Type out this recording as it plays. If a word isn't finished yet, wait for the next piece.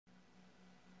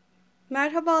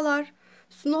Merhabalar.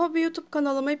 Sunu Hobi YouTube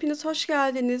kanalıma hepiniz hoş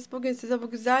geldiniz. Bugün size bu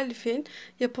güzel lifin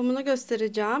yapımını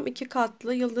göstereceğim. 2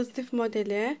 katlı Yıldız Lif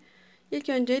modeli. İlk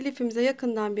önce lifimize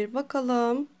yakından bir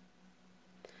bakalım.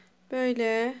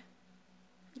 Böyle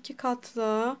 2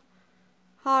 katlı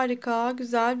harika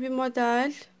güzel bir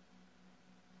model.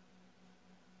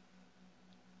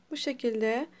 Bu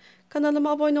şekilde.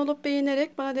 Kanalıma abone olup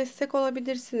beğenerek bana destek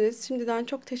olabilirsiniz. Şimdiden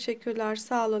çok teşekkürler.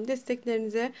 Sağ olun.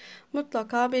 Desteklerinizi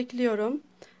mutlaka bekliyorum.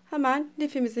 Hemen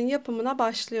lifimizin yapımına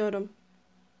başlıyorum.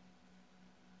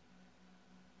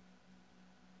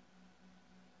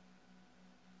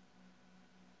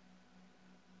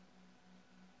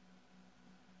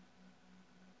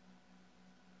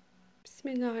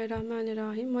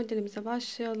 Bismillahirrahmanirrahim. Modelimize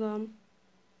başlayalım.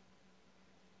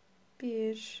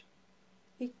 1,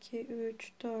 2,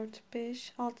 3, 4,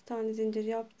 5, 6 tane zincir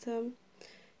yaptım.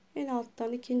 En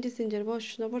alttan ikinci zincir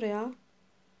boşluğuna buraya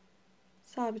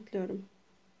sabitliyorum.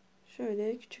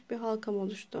 Şöyle küçük bir halkam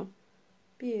oluştu.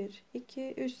 1,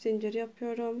 2, 3 zincir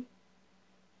yapıyorum.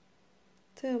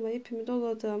 Tığıma ipimi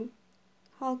doladım.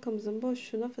 Halkamızın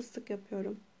boşluğuna fıstık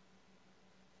yapıyorum.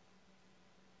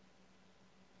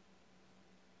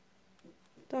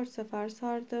 Dört sefer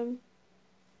sardım.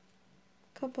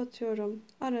 Kapatıyorum.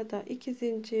 Arada 2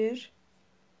 zincir.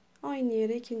 Aynı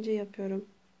yere ikinci yapıyorum.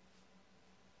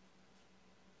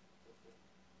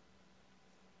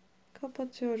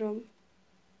 Kapatıyorum.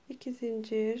 2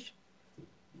 zincir.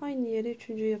 Aynı yere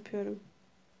üçüncü yapıyorum.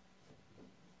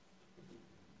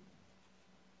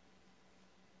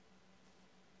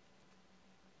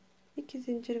 İki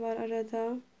zincir var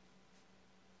arada.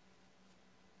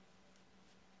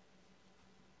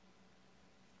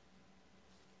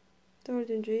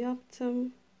 Dördüncüyü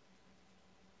yaptım.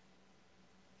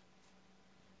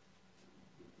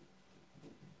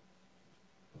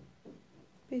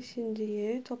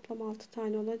 Beşinciyi toplam 6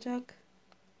 tane olacak.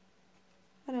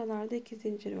 Aralarda 2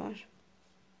 zincir var.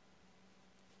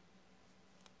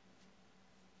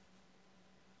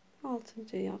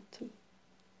 Altıncıyı yaptım.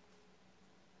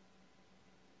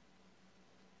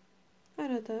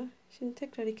 Arada şimdi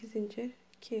tekrar 2 zincir.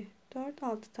 2, 4,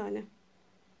 6 tane.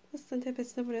 Fıstığın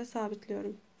tepesine buraya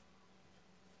sabitliyorum.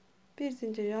 Bir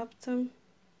zincir yaptım.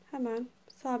 Hemen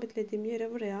sabitlediğim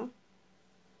yere buraya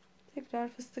tekrar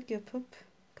fıstık yapıp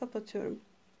kapatıyorum.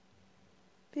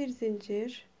 Bir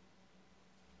zincir,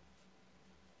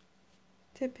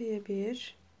 tepeye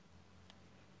bir,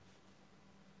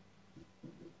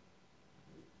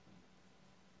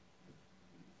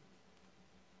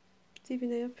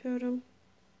 dibine yapıyorum.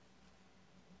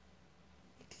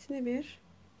 İkisini bir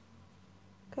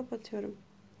kapatıyorum.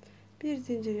 Bir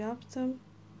zincir yaptım.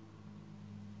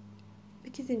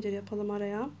 2 zincir yapalım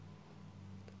araya.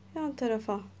 Yan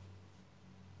tarafa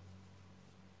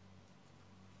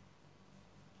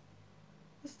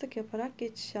fıstık yaparak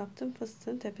geçiş yaptım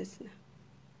fıstığın tepesine.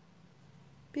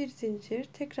 Bir zincir,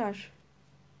 tekrar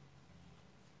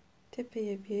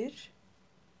tepeye bir,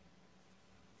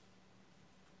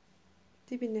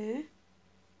 dibine,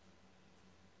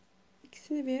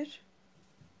 ikisini bir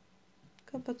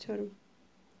kapatıyorum.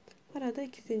 Arada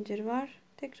 2 zincir var.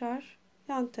 Tekrar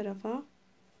yan tarafa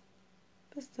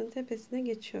fıstığın tepesine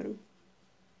geçiyorum.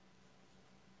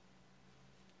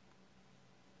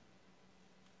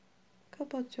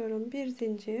 Kapatıyorum. Bir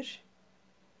zincir,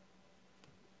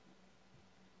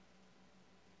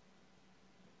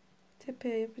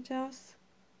 tepeye yapacağız.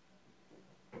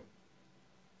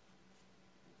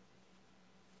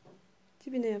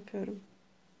 Dibine yapıyorum.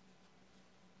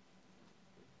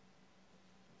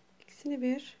 İkisini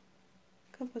bir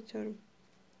kapatıyorum.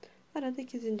 Arada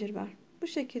 2 zincir var. Bu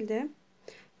şekilde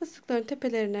fıstıkların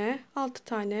tepelerine 6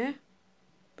 tane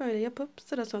böyle yapıp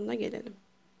sıra sonuna gelelim.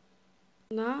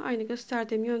 Buna aynı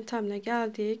gösterdiğim yöntemle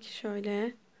geldik.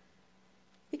 Şöyle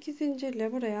 2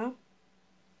 zincirle buraya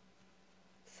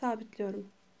sabitliyorum.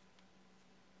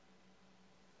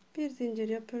 Bir zincir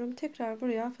yapıyorum. Tekrar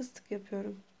buraya fıstık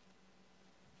yapıyorum.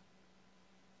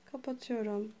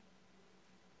 Kapatıyorum.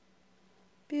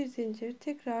 Bir zincir,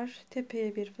 tekrar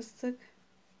tepeye bir fıstık.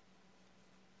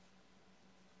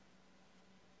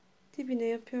 Dibine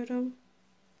yapıyorum.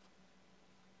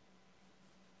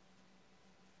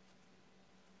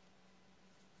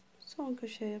 Son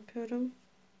köşeye yapıyorum.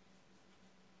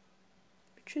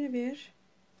 Üçünü bir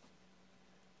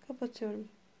kapatıyorum.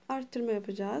 Arttırma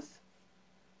yapacağız.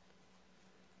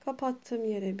 Kapattığım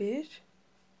yere bir.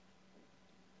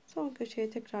 Son köşeye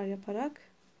tekrar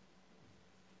yaparak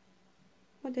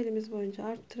modelimiz boyunca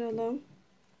arttıralım.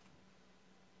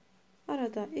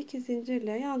 Arada 2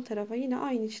 zincirle yan tarafa yine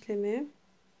aynı işlemi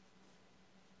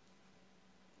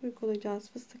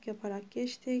uygulayacağız. Fıstık yaparak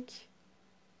geçtik.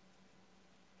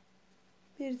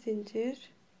 bir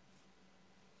zincir,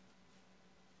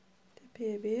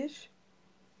 tepeye bir,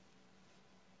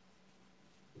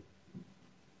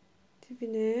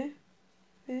 dibine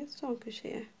ve son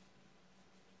köşeye.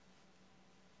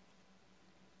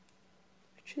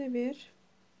 Üçünü bir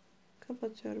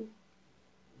kapatıyorum.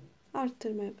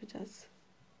 Arttırma yapacağız.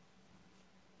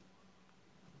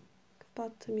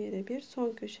 Kapattığım yere bir,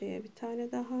 son köşeye bir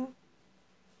tane daha.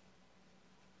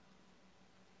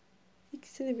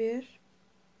 İkisini bir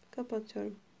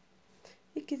kapatıyorum.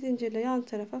 2 zincirle yan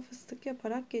tarafa fıstık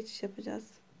yaparak geçiş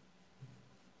yapacağız.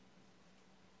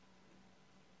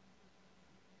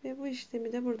 Ve bu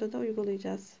işlemi de burada da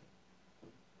uygulayacağız.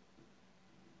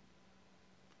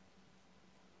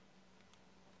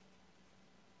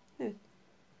 Evet.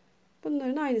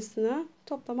 Bunların aynısını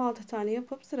toplam 6 tane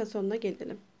yapıp sıra sonuna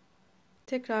gelelim.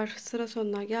 Tekrar sıra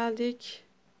sonuna geldik.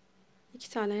 2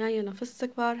 tane yan yana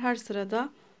fıstık var. Her sırada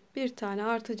bir tane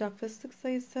artacak fıstık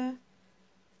sayısı.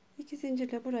 2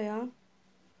 zincirle buraya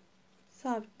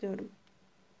sabitliyorum.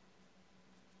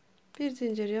 Bir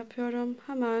zincir yapıyorum.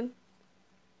 Hemen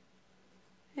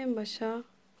en başa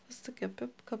fıstık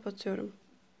yapıp kapatıyorum.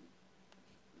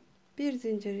 Bir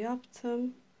zincir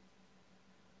yaptım.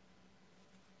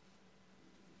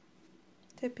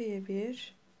 Tepeye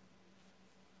bir,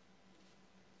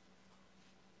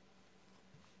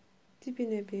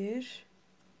 dibine bir,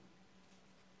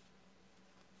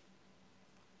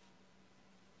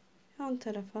 yan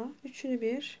tarafa üçünü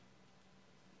bir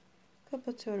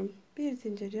kapatıyorum. Bir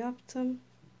zincir yaptım.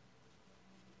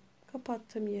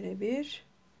 Kapattığım yere bir,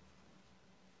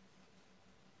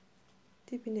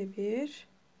 dibine bir,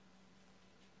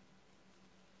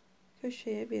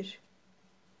 köşeye bir,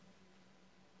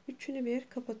 üçünü bir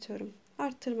kapatıyorum.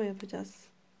 Arttırma yapacağız.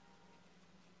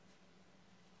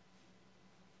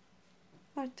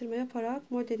 Arttırma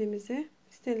yaparak modelimizi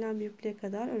istenilen büyüklüğe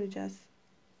kadar öreceğiz.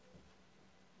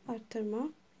 Arttırma,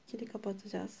 ikili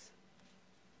kapatacağız.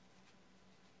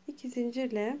 2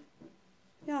 zincirle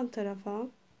yan tarafa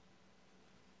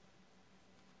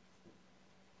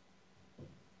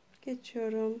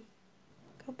geçiyorum.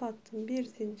 Kapattım. Bir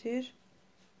zincir,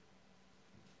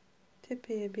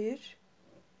 tepeye bir,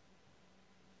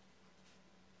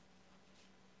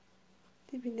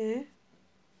 dibine,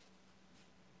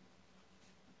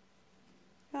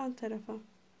 yan tarafa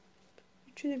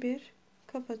üçünü bir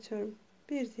kapatıyorum.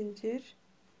 Bir zincir,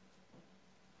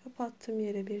 kapattığım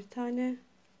yere bir tane,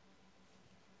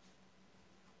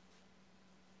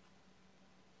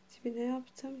 dibine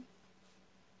yaptım,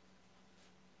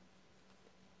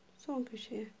 son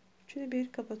köşeye üçünü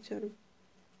bir kapatıyorum.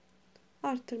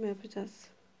 Arttırma yapacağız.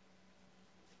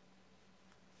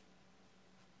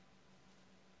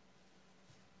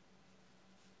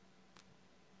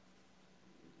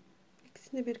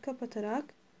 İkisini bir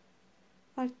kapatarak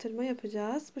arttırma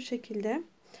yapacağız. Bu şekilde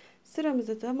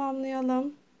sıramızı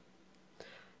tamamlayalım.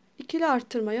 İkili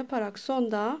arttırma yaparak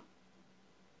sonda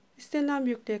istenilen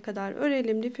büyüklüğe kadar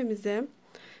örelim lifimizi.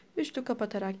 Üçlü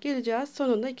kapatarak geleceğiz.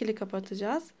 Sonunda ikili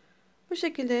kapatacağız. Bu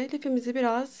şekilde lifimizi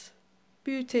biraz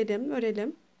büyütelim,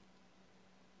 örelim.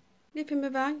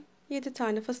 Lifimi ben 7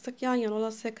 tane fıstık yan yana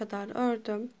olasıya kadar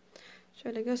ördüm.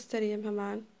 Şöyle göstereyim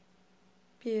hemen.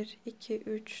 1, 2,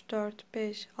 3, 4,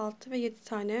 5, 6 ve 7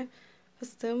 tane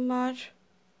fıstığım var.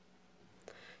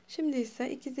 Şimdi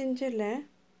ise 2 zincirle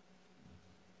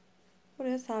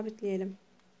buraya sabitleyelim.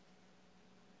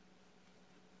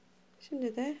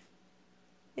 Şimdi de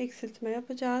eksiltme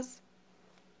yapacağız.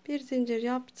 Bir zincir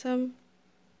yaptım.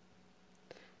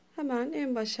 Hemen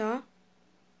en başa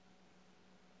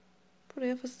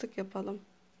buraya fıstık yapalım.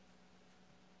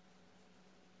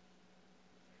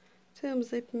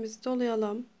 Tığımızı ipimizi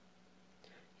dolayalım.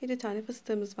 7 tane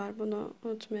fıstığımız var. Bunu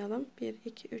unutmayalım. 1,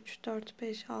 2, 3, 4,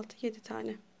 5, 6, 7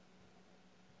 tane.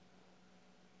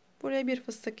 Buraya bir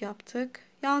fıstık yaptık.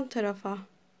 Yan tarafa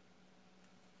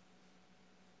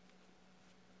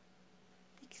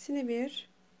ikisini bir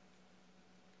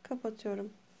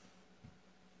kapatıyorum.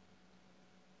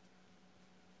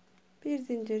 Bir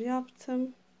zincir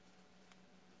yaptım.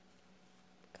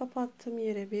 Kapattığım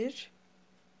yere bir,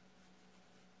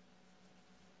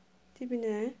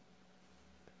 dibine,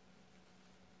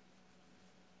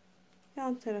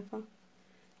 yan tarafa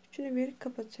üçünü bir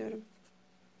kapatıyorum.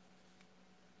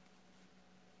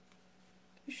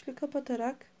 Üçlü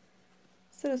kapatarak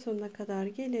sıra sonuna kadar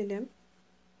gelelim.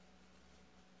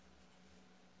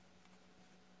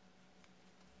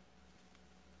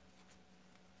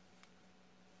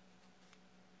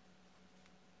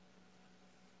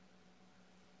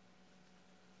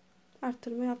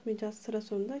 Arttırma yapmayacağız. Sıra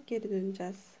sonunda geri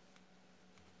döneceğiz.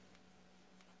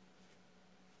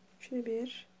 Üçünü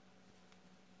bir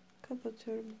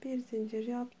kapatıyorum. Bir zincir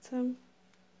yaptım.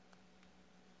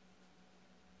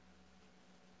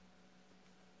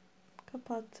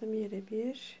 Kapattığım yere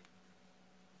bir,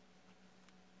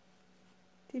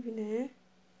 dibine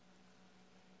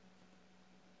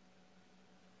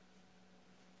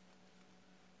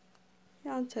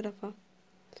yan tarafa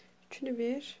üçünü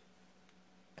bir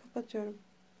kapatıyorum.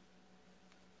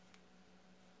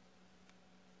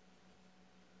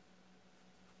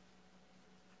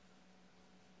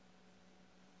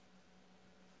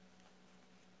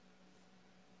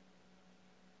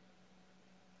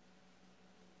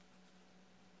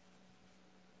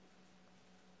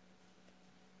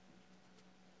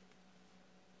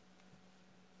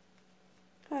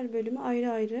 Her bölümü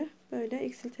ayrı ayrı böyle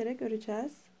eksilterek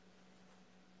öreceğiz.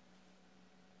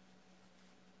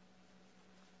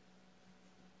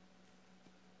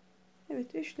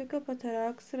 Evet, üçlü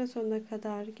kapatarak sıra sonuna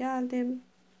kadar geldim.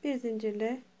 Bir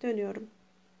zincirle dönüyorum.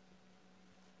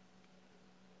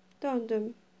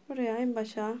 Döndüm. Buraya en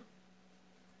başa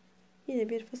yine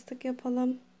bir fıstık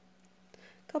yapalım.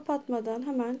 Kapatmadan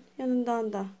hemen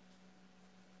yanından da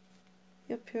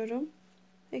yapıyorum.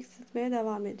 Eksiltmeye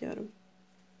devam ediyorum.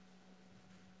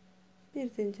 Bir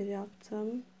zincir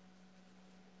yaptım.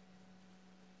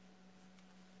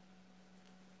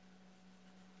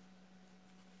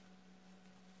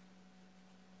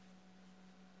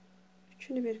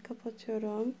 Üçünü bir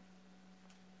kapatıyorum.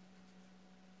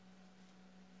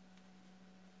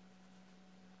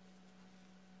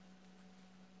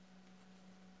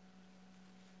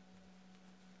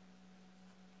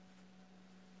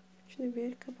 Üçünü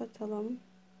bir kapatalım.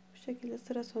 Bu şekilde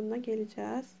sıra sonuna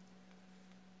geleceğiz.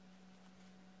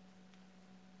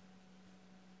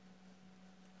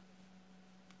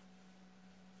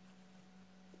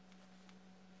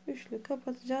 Üçlü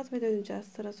kapatacağız ve döneceğiz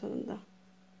sıra sonunda.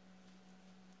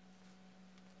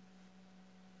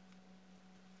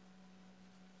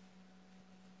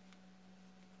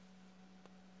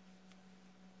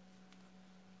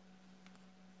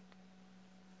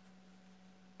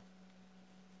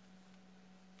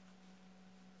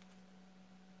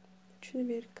 Üçünü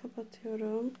bir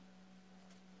kapatıyorum.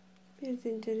 Bir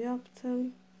zincir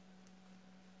yaptım.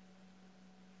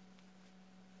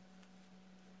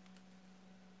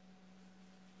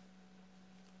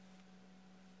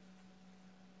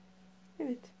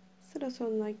 Evet, sıra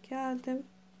sonuna geldim.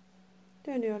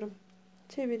 Dönüyorum.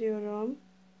 Çeviriyorum.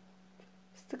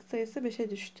 Fıstık sayısı 5'e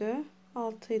düştü.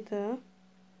 6 idi.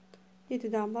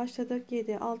 7'den başladık.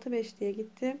 7, 6, 5 diye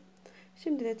gitti.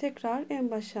 Şimdi de tekrar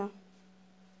en başa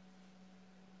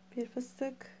bir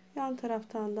fıstık. Yan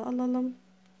taraftan da alalım.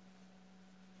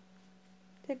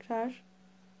 Tekrar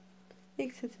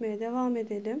eksiltmeye devam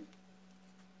edelim.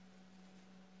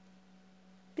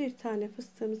 Bir tane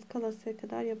fıstığımız kalasıya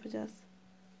kadar yapacağız.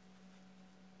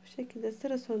 Bu şekilde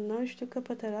sıra sonuna üçlü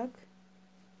kapatarak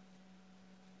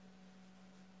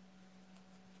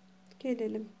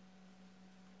gelelim.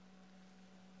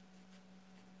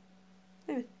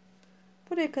 Evet.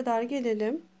 Buraya kadar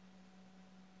gelelim.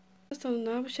 Sıra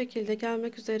sonuna bu şekilde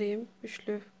gelmek üzereyim.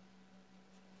 Üçlü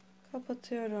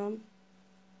kapatıyorum.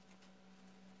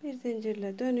 Bir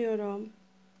zincirle dönüyorum.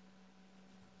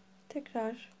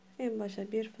 Tekrar en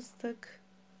başa bir fıstık.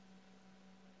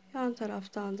 Yan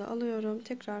taraftan da alıyorum.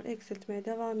 Tekrar eksiltmeye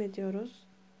devam ediyoruz.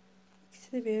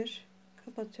 İkisini bir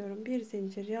kapatıyorum. Bir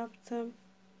zincir yaptım.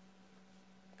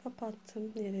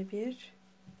 Kapattım. Yere bir.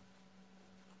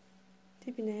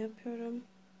 Dibine yapıyorum.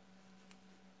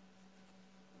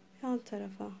 Yan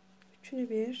tarafa üçünü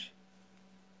bir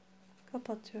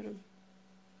kapatıyorum.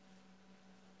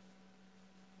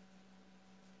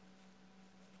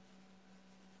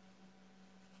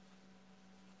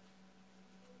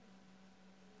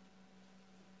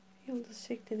 Yıldız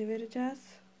şeklini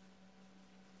vereceğiz.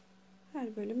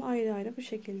 Her bölüm ayrı ayrı bu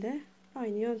şekilde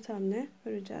aynı yöntemle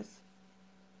öreceğiz.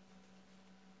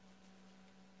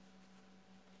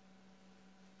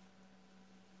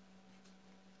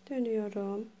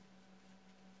 Dönüyorum.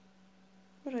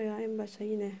 Buraya en başa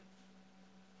yine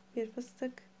bir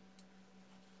fıstık.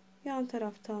 Yan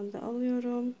taraftan da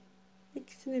alıyorum.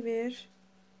 İkisini bir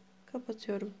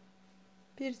kapatıyorum.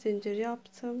 Bir zincir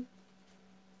yaptım.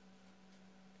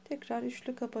 Tekrar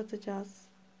üçlü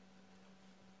kapatacağız.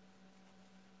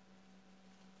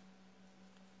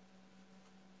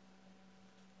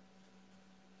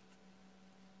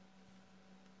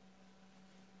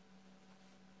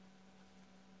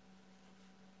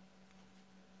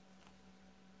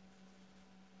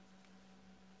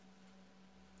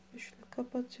 Üçlü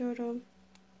kapatıyorum.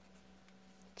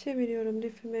 Çeviriyorum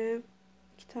lifimi.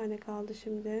 2 tane kaldı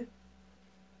şimdi.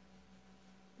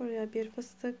 Buraya bir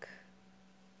fıstık.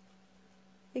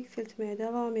 eksiltmeye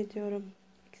devam ediyorum.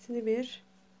 İkisini bir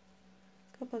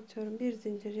kapatıyorum. Bir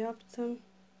zincir yaptım.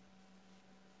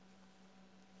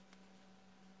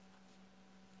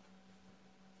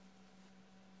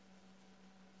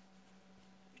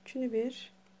 Üçünü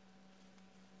bir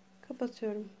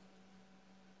kapatıyorum.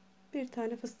 Bir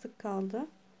tane fıstık kaldı.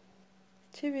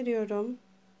 Çeviriyorum.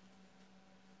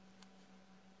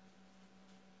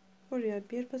 Buraya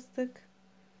bir fıstık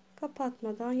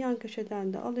kapatmadan yan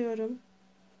köşeden de alıyorum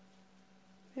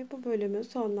ve bu bölümü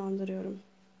sonlandırıyorum.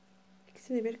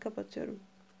 İkisini bir kapatıyorum.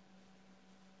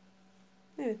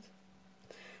 Evet,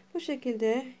 bu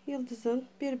şekilde yıldızın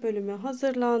bir bölümü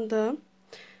hazırlandı.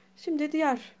 Şimdi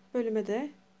diğer bölüme de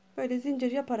böyle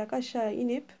zincir yaparak aşağıya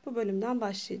inip bu bölümden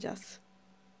başlayacağız.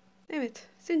 Evet,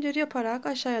 zincir yaparak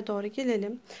aşağıya doğru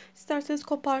gelelim. İsterseniz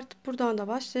kopartıp buradan da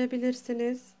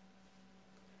başlayabilirsiniz.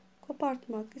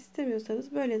 Kopartmak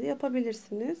istemiyorsanız böyle de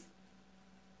yapabilirsiniz.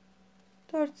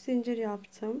 4 zincir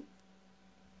yaptım.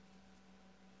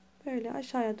 Böyle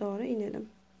aşağıya doğru inelim.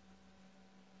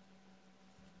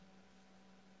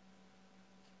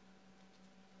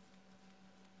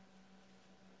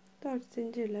 Dört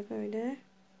zincirle böyle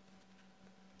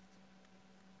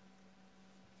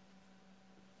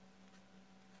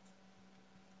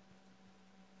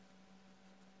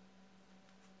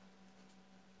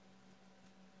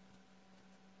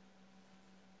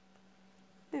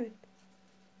evet,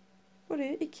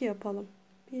 buraya 2 yapalım.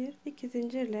 1 2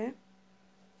 zincirle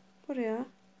buraya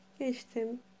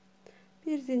geçtim.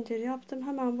 Bir zincir yaptım,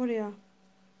 hemen buraya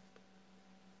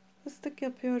fıstık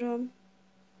yapıyorum.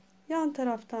 Yan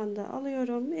taraftan da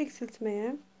alıyorum,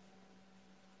 eksiltmeye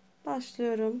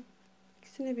başlıyorum.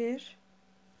 İkisini bir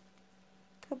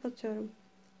kapatıyorum.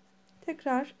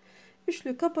 Tekrar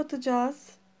üçlü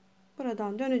kapatacağız.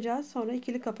 Buradan döneceğiz, sonra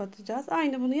ikili kapatacağız.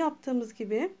 Aynı bunu yaptığımız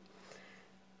gibi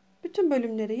bütün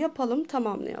bölümleri yapalım,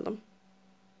 tamamlayalım.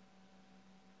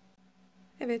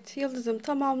 Evet, yıldızım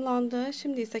tamamlandı.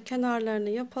 Şimdi ise kenarlarını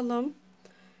yapalım.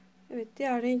 Evet,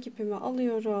 diğer renk ipimi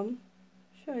alıyorum.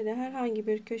 Şöyle herhangi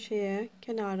bir köşeye,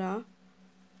 kenara,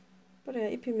 buraya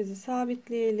ipimizi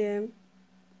sabitleyelim.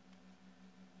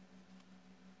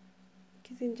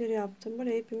 2 zincir yaptım.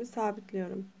 Buraya ipimi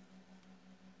sabitliyorum.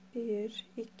 1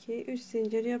 2 3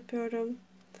 zincir yapıyorum.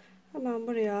 Hemen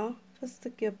buraya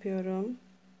fıstık yapıyorum.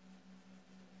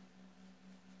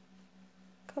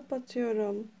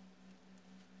 Kapatıyorum.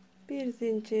 Bir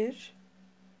zincir.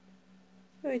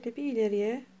 Böyle bir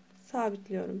ileriye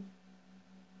sabitliyorum.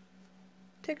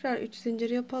 Tekrar 3 zincir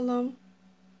yapalım.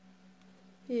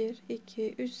 1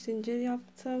 2 3 zincir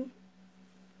yaptım.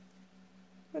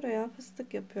 Buraya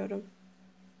fıstık yapıyorum.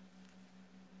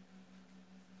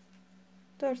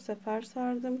 4 sefer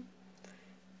sardım.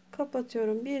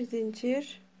 Kapatıyorum. Bir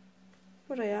zincir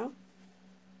buraya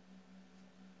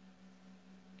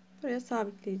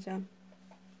sabitleyeceğim.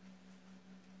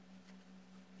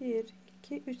 1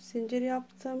 2 3 zincir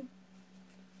yaptım.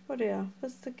 Buraya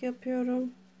fıstık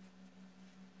yapıyorum.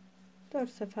 4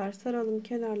 sefer saralım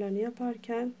kenarlarını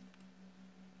yaparken.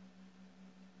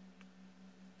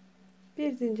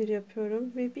 Bir zincir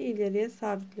yapıyorum ve bir ileriye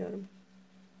sabitliyorum.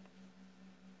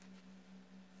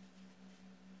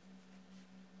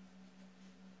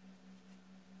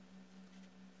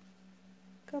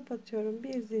 Kapatıyorum.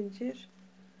 Bir zincir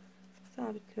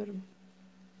sabitliyorum.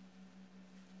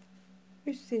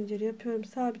 3 zincir yapıyorum.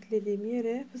 Sabitlediğim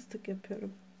yere fıstık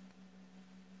yapıyorum.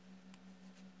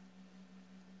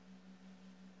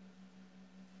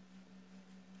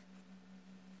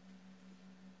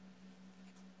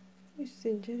 Üç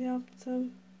zincir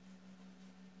yaptım.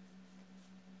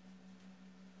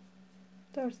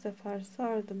 4 sefer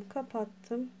sardım,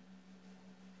 kapattım.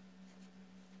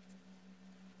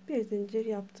 Bir zincir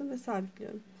yaptım ve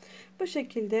sabitliyorum. Bu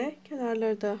şekilde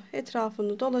kenarları da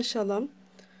etrafını dolaşalım.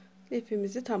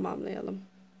 Lifimizi tamamlayalım.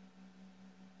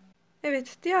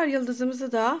 Evet, diğer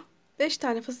yıldızımızı da 5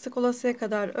 tane fıstık olasıya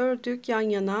kadar ördük yan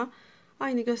yana.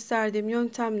 Aynı gösterdiğim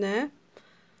yöntemle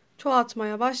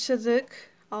çoğaltmaya başladık.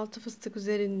 6 fıstık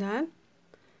üzerinden.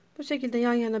 Bu şekilde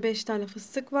yan yana 5 tane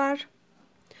fıstık var.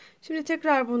 Şimdi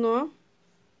tekrar bunu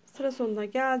sıra sonuna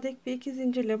geldik. Bir iki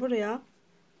zincirle buraya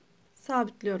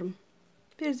sabitliyorum.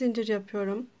 Bir zincir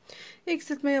yapıyorum.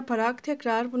 Eksiltme yaparak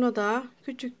tekrar buna da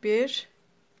küçük bir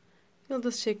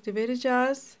yıldız şekli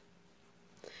vereceğiz.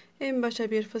 En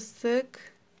başa bir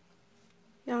fıstık,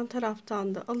 yan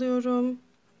taraftan da alıyorum.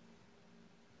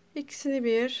 İkisini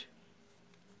bir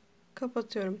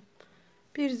kapatıyorum.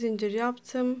 Bir zincir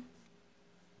yaptım.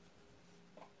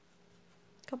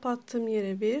 Kapattığım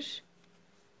yere bir,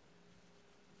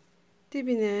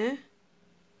 dibine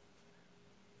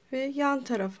ve yan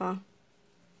tarafa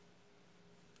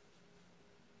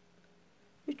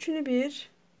Üçünü bir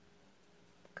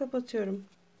kapatıyorum.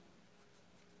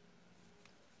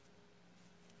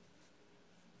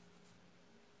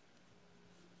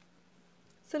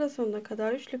 Sıra sonuna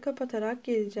kadar üçlü kapatarak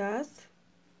geleceğiz.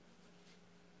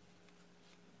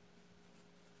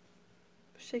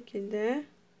 Bu şekilde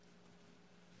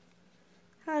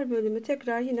her bölümü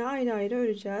tekrar yine ayrı ayrı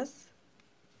öreceğiz.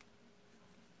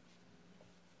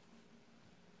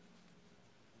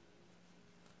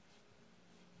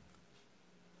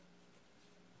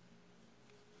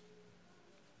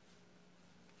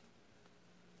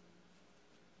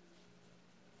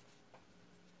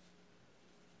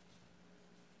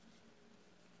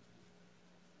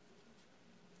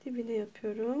 Dibine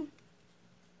yapıyorum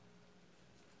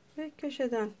ve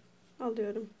köşeden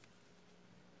alıyorum.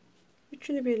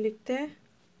 Üçünü birlikte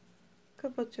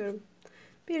kapatıyorum.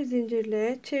 Bir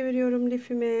zincirle çeviriyorum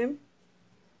lifimi.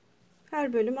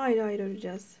 Her bölüm ayrı ayrı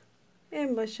öreceğiz.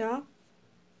 En başa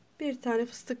bir tane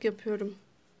fıstık yapıyorum.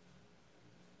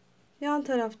 Yan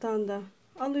taraftan da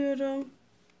alıyorum.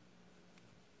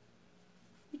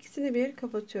 İkisini bir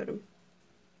kapatıyorum.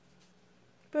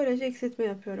 Böylece eksiltme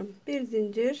yapıyorum. Bir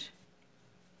zincir,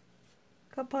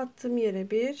 kapattığım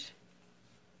yere bir,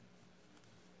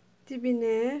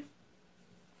 dibine,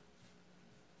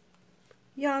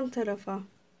 yan tarafa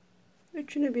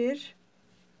üçünü bir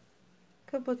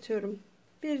kapatıyorum.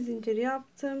 Bir zincir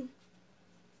yaptım,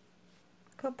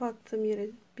 kapattığım yere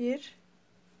bir,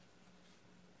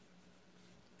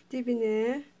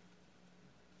 dibine,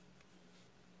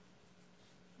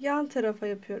 yan tarafa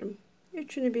yapıyorum.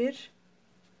 Üçünü bir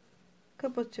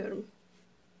kapatıyorum.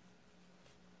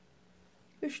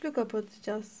 Üçlü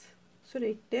kapatacağız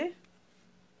sürekli.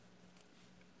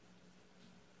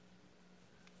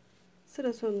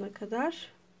 Sıra sonuna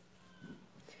kadar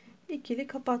ikili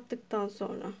kapattıktan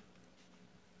sonra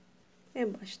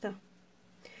en başta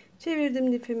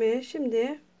çevirdim lifimi.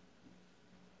 Şimdi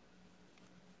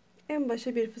en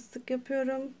başa bir fıstık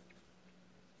yapıyorum.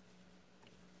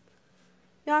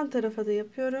 Yan tarafa da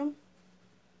yapıyorum.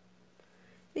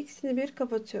 İkisini bir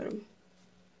kapatıyorum.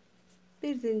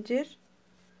 Bir zincir,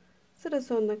 sıra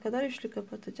sonuna kadar üçlü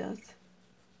kapatacağız.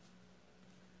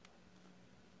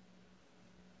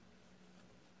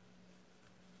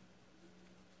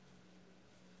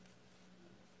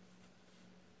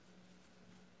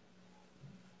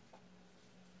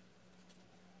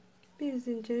 Bir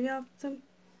zincir yaptım,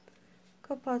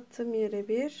 kapattığım yere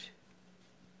bir,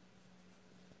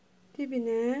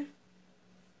 dibine,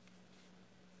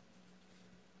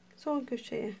 son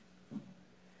köşeye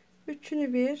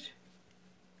üçünü bir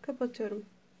kapatıyorum.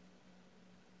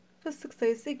 Fıstık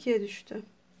sayısı 2'ye düştü.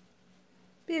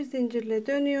 Bir zincirle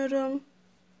dönüyorum.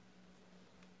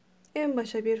 En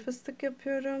başa bir fıstık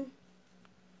yapıyorum.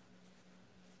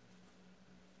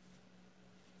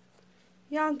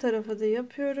 Yan tarafa da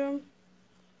yapıyorum.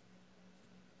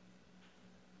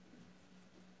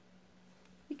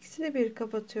 İkisini bir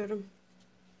kapatıyorum.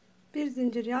 Bir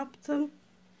zincir yaptım.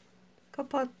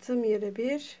 Kapattığım yere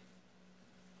bir,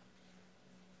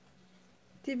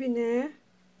 dibine,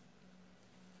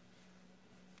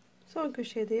 son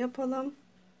köşeye de yapalım.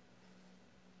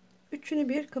 Üçünü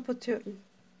bir kapatıyorum.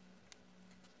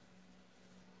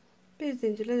 Bir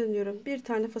zincirle dönüyorum. Bir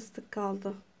tane fıstık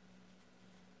kaldı.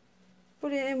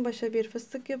 Buraya en başa bir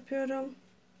fıstık yapıyorum.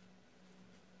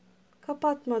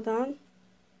 Kapatmadan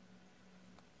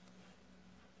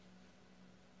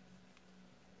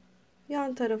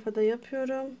yan tarafa da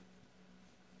yapıyorum.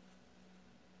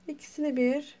 İkisini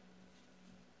bir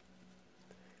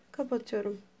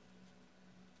kapatıyorum.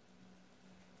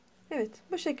 Evet,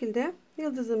 bu şekilde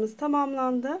yıldızımız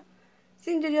tamamlandı.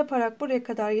 Zincir yaparak buraya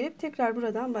kadar gelip tekrar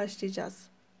buradan başlayacağız.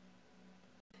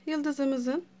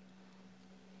 Yıldızımızın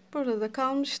burada da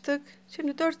kalmıştık.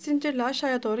 Şimdi 4 zincirle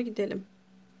aşağıya doğru gidelim.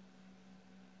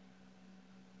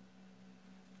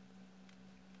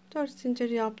 4 zincir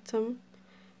yaptım.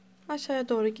 Aşağıya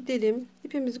doğru gidelim.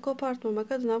 İpimizi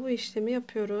kopartmamak adına bu işlemi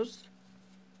yapıyoruz.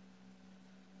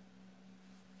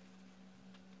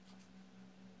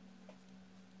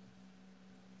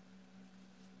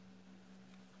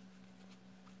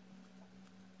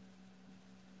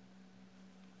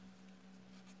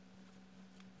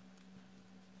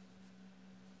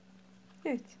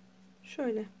 Evet.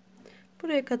 Şöyle.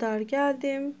 Buraya kadar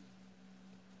geldim.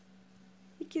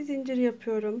 2 zincir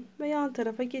yapıyorum ve yan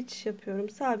tarafa geçiş yapıyorum.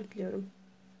 Sabitliyorum.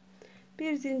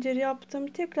 Bir zincir yaptım.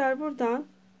 Tekrar buradan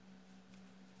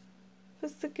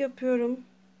fıstık yapıyorum.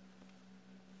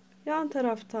 Yan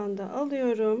taraftan da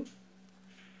alıyorum.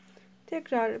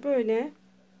 Tekrar böyle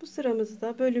bu sıramızı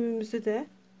da bölümümüzü de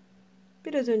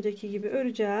biraz önceki gibi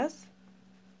öreceğiz.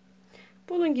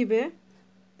 Bunun gibi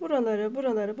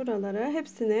buraları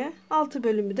hepsini 6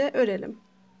 bölümü de örelim.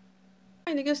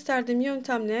 Aynı gösterdiğim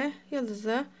yöntemle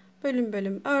yıldızı bölüm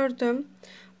bölüm ördüm.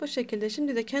 Bu şekilde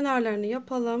şimdi de kenarlarını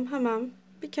yapalım. Hemen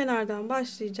bir kenardan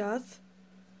başlayacağız.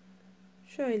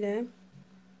 Şöyle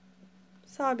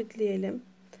sabitleyelim.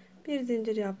 Bir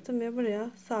zincir yaptım ve buraya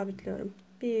sabitliyorum.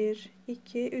 1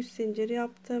 2 3 zincir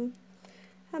yaptım.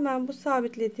 Hemen bu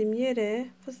sabitlediğim yere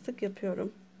fıstık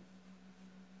yapıyorum.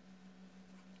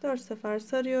 4 sefer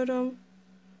sarıyorum.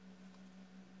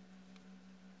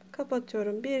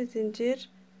 Kapatıyorum. Bir zincir,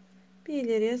 bir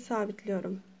ileriye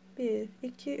sabitliyorum. 1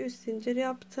 2 3 zincir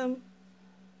yaptım.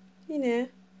 Yine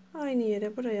aynı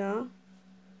yere buraya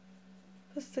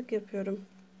fıstık yapıyorum.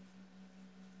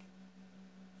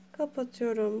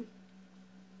 Kapatıyorum.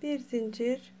 Bir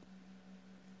zincir,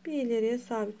 bir ileriye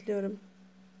sabitliyorum.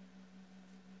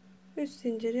 3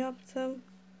 zincir yaptım.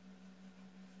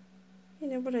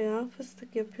 Yine buraya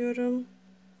fıstık yapıyorum.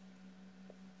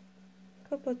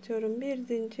 Kapatıyorum. Bir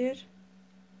zincir,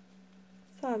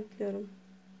 sabitliyorum.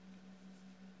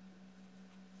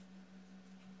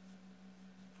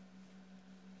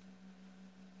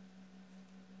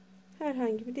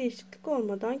 Herhangi bir değişiklik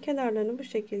olmadan kenarlarını bu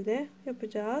şekilde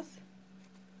yapacağız.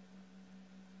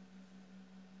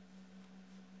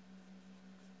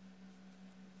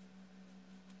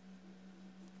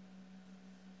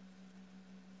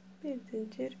 Bir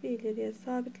zincir, bir ileriye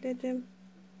sabitledim.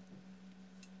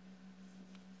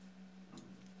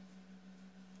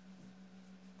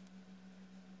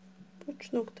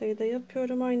 Uç noktayı da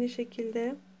yapıyorum aynı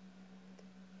şekilde.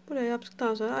 Buraya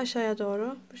yaptıktan sonra aşağıya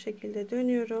doğru bu şekilde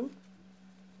dönüyorum.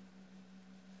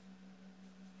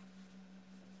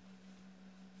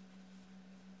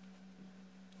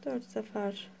 Dört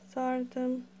sefer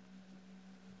sardım.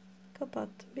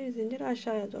 Kapattım. Bir zincir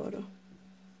aşağıya doğru.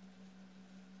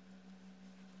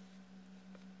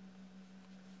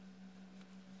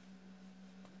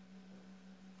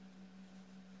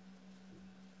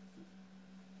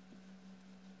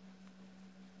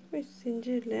 Üç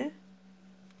zincirle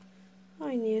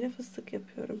aynı yere fıstık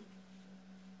yapıyorum.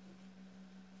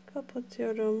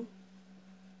 Kapatıyorum.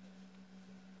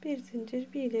 Bir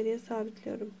zincir, bir ileriye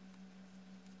sabitliyorum.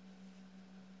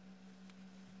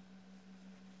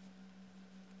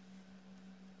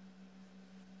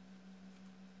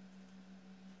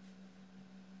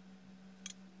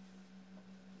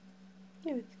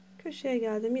 Evet, köşeye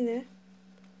geldim. Yine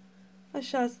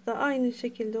aşağısı da aynı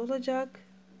şekilde olacak.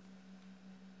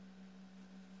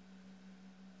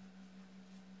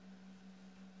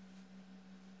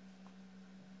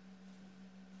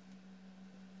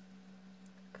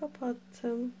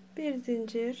 Kapattım. Bir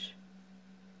zincir.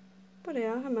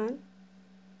 Buraya hemen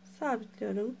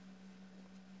sabitliyorum.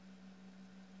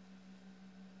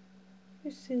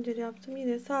 3 zincir yaptım.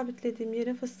 Yine sabitlediğim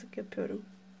yere fıstık yapıyorum.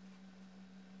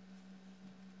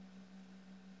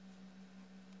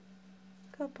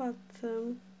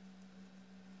 Kapattım.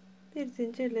 Bir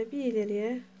zincirle bir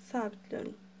ileriye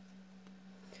sabitliyorum.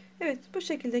 Evet, bu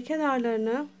şekilde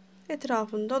kenarlarını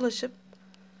etrafını dolaşıp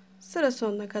sıra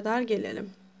sonuna kadar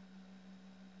gelelim.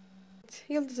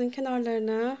 Yıldızın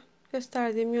kenarlarını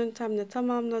gösterdiğim yöntemle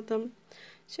tamamladım.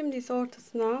 Şimdi ise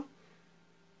ortasına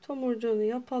tomurcuğunu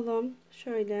yapalım.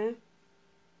 Şöyle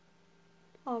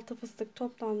altı fıstık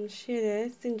toplanmış yere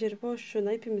zincir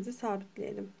boşluğuna ipimizi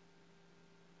sabitleyelim.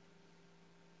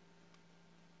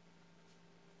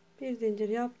 Bir zincir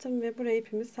yaptım ve buraya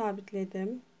ipimi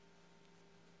sabitledim.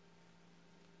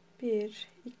 1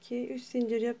 2 3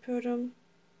 zincir yapıyorum.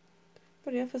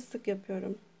 Buraya fıstık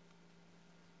yapıyorum.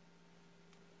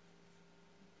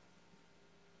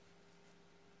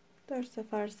 Dört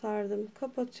sefer sardım.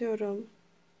 Kapatıyorum.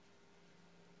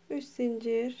 3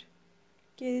 zincir,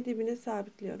 geri dibine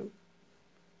sabitliyorum.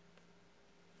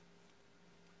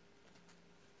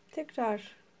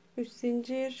 Tekrar 3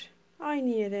 zincir, aynı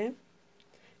yere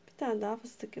bir tane daha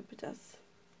fıstık yapacağız.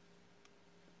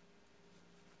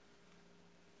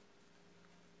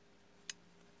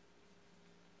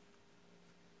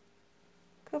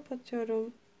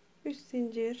 Kapatıyorum. 3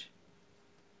 zincir,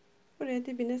 buraya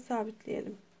dibine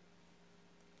sabitleyelim.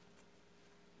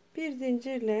 Bir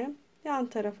zincirle yan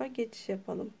tarafa geçiş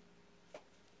yapalım.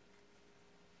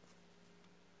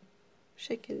 Bu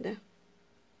şekilde.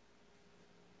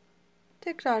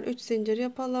 Tekrar 3 zincir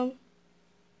yapalım.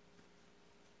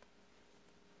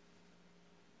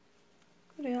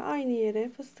 Buraya aynı yere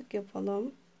fıstık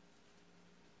yapalım.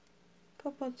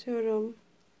 Kapatıyorum.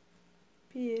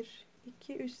 1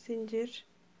 2 3 zincir,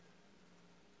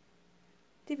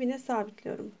 dibine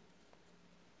sabitliyorum.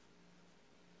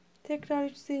 Tekrar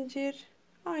 3 zincir,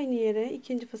 aynı yere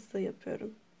ikinci fıstığı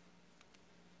yapıyorum.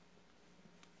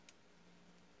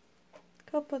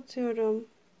 kapatıyorum.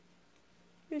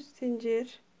 3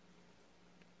 zincir,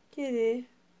 geri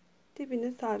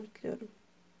dibine sabitliyorum.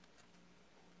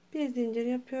 Bir zincir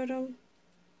yapıyorum.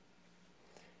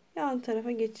 Yan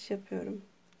tarafa geçiş yapıyorum.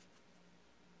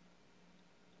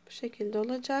 Bu şekilde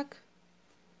olacak.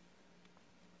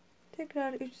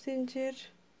 Tekrar 3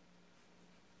 zincir.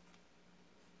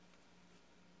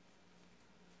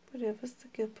 Buraya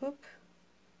fıstık yapıp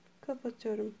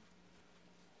kapatıyorum.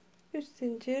 3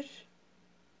 zincir,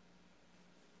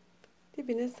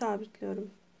 dibine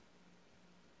sabitliyorum.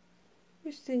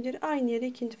 3 zincir, aynı yere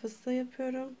ikinci fıstığı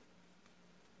yapıyorum.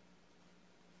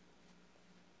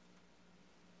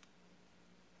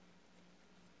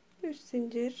 Üç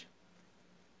zincir,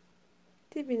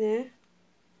 dibine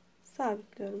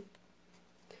sabitliyorum.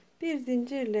 Bir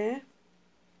zincirle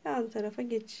yan tarafa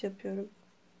geçiş yapıyorum.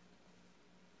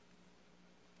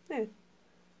 Evet.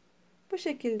 Bu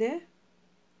şekilde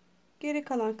geri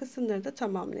kalan kısımları da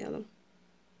tamamlayalım.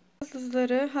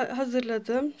 Yıldızları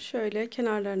hazırladım. Şöyle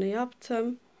kenarlarını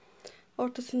yaptım.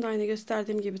 Ortasında aynı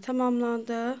gösterdiğim gibi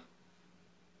tamamlandı.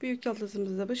 Büyük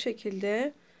yıldızımız da bu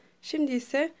şekilde. Şimdi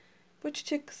ise bu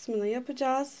çiçek kısmını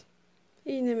yapacağız.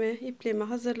 İğnemi, ipliğimi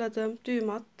hazırladım. Düğüm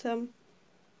attım.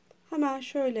 Hemen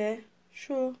şöyle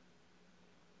şu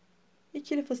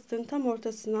ikili fıstığın tam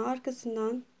ortasına,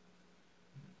 arkasından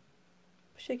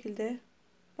bu şekilde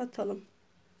batalım.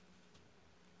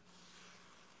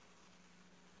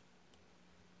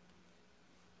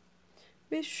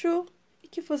 Ve şu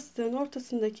iki fıstığın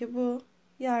ortasındaki bu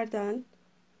yerden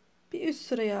bir üst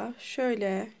sıraya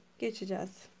şöyle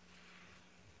geçeceğiz.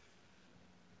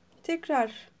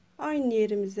 Tekrar aynı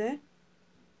yerimize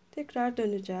tekrar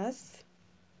döneceğiz.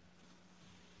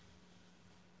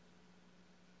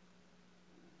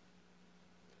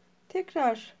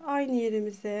 Tekrar aynı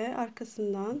yerimize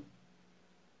arkasından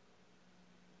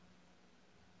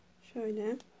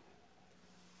şöyle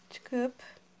çıkıp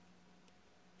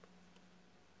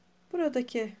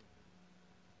buradaki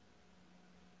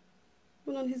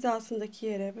bunun hizasındaki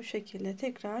yere bu şekilde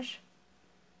tekrar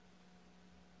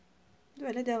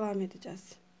böyle devam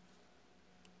edeceğiz.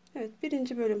 Evet,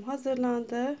 birinci bölüm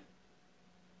hazırlandı.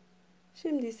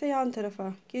 Şimdi ise yan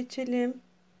tarafa geçelim.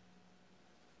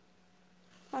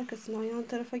 Arkasından yan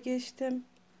tarafa geçtim.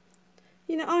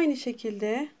 Yine aynı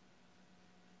şekilde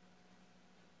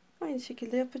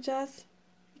yapacağız.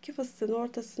 İki fıstığın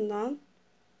ortasından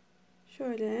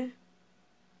şöyle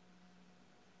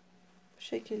bu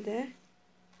şekilde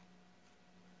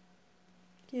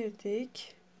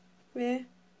girdik ve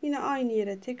yine aynı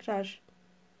yere tekrar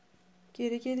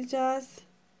geri geleceğiz.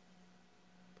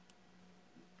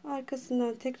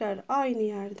 Arkasından tekrar aynı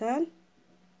yerden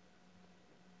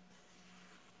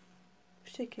bu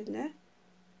şekilde,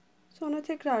 sonra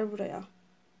tekrar buraya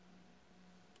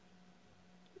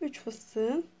 3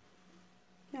 fıstığın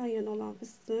yan yana olan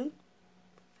fıstığın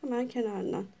hemen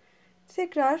kenarından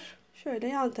tekrar şöyle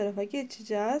yan tarafa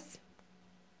geçeceğiz.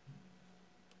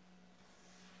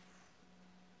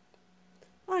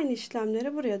 Aynı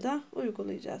işlemleri buraya da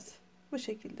uygulayacağız. Bu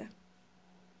şekilde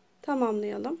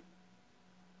tamamlayalım.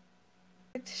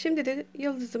 Evet, şimdi de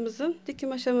yıldızımızın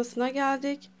dikim aşamasına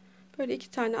geldik. Böyle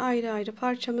iki tane ayrı ayrı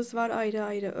parçamız var. Ayrı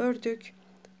ayrı ördük.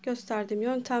 Gösterdiğim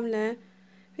yöntemle.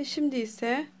 Ve şimdi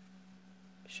ise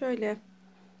şöyle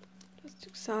biraz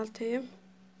yükselteyim.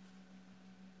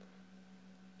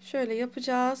 Şöyle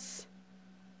yapacağız.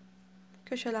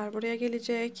 Köşeler buraya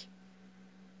gelecek.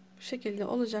 Bu şekilde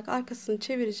olacak. Arkasını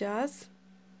çevireceğiz.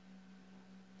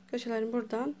 Köşelerin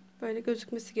buradan böyle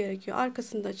gözükmesi gerekiyor.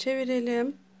 Arkasını da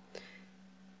çevirelim.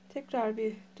 Tekrar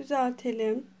bir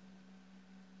düzeltelim.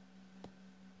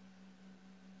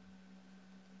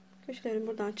 Köşelerin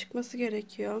buradan çıkması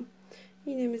gerekiyor.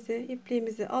 İğnemizi,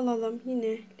 ipliğimizi alalım.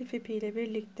 Yine lif ipi ile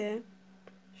birlikte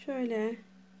şöyle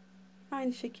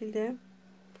aynı şekilde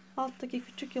alttaki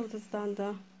küçük yıldızdan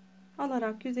da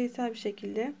alarak yüzeysel bir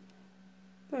şekilde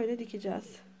böyle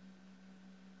dikeceğiz.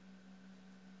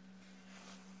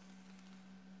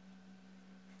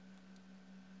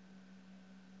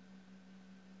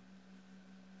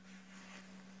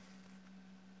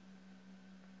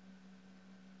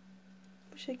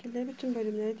 Bu şekilde bütün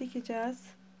bölümleri dikeceğiz.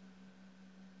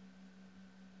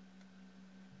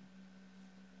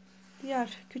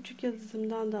 Diğer küçük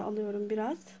yıldızımdan da alıyorum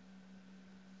biraz.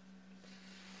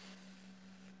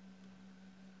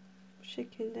 Bu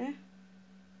şekilde.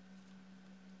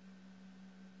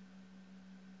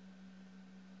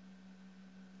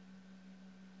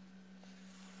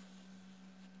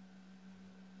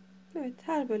 Evet,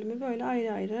 her bölümü böyle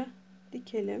ayrı ayrı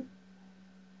dikelim.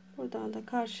 Buradan da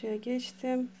karşıya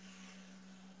geçtim.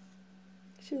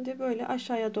 Şimdi böyle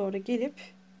aşağıya doğru gelip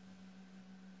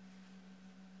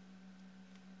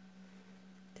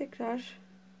tekrar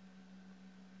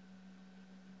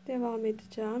devam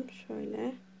edeceğim.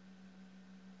 Şöyle.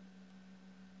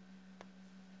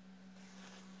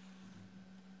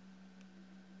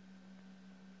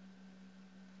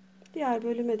 Diğer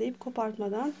bölüme de ip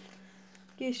kopartmadan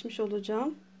geçmiş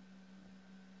olacağım.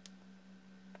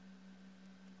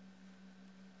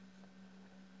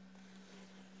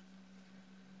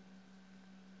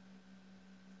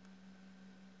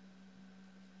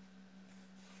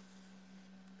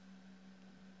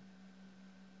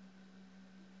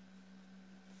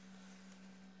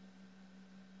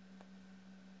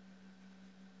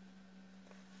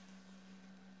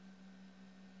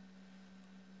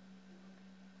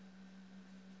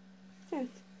 Evet.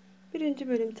 Birinci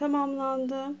bölüm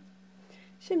tamamlandı.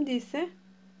 Şimdi ise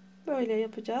böyle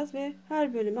yapacağız ve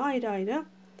her bölümü ayrı ayrı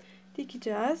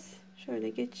dikeceğiz. Şöyle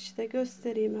geçişte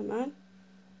göstereyim hemen.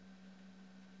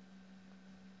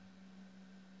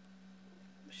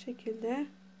 Bu şekilde.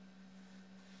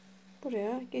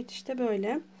 Buraya geçişte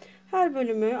böyle. Her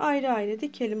bölümü ayrı ayrı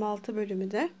dikelim, 6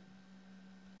 bölümü de.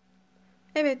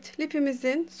 Evet,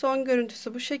 lifimizin son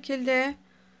görüntüsü bu şekilde.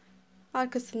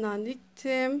 Arkasından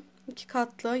diktim. 2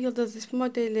 katlı Yıldız Lif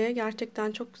modeli.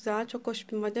 Gerçekten çok güzel, çok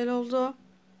hoş bir model oldu.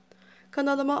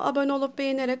 Kanalıma abone olup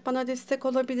beğenerek bana destek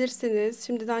olabilirsiniz.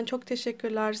 Şimdiden çok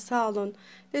teşekkürler, sağ olun.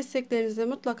 Desteklerinizi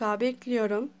mutlaka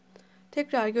bekliyorum.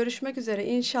 Tekrar görüşmek üzere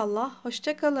inşallah.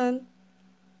 Hoşça kalın.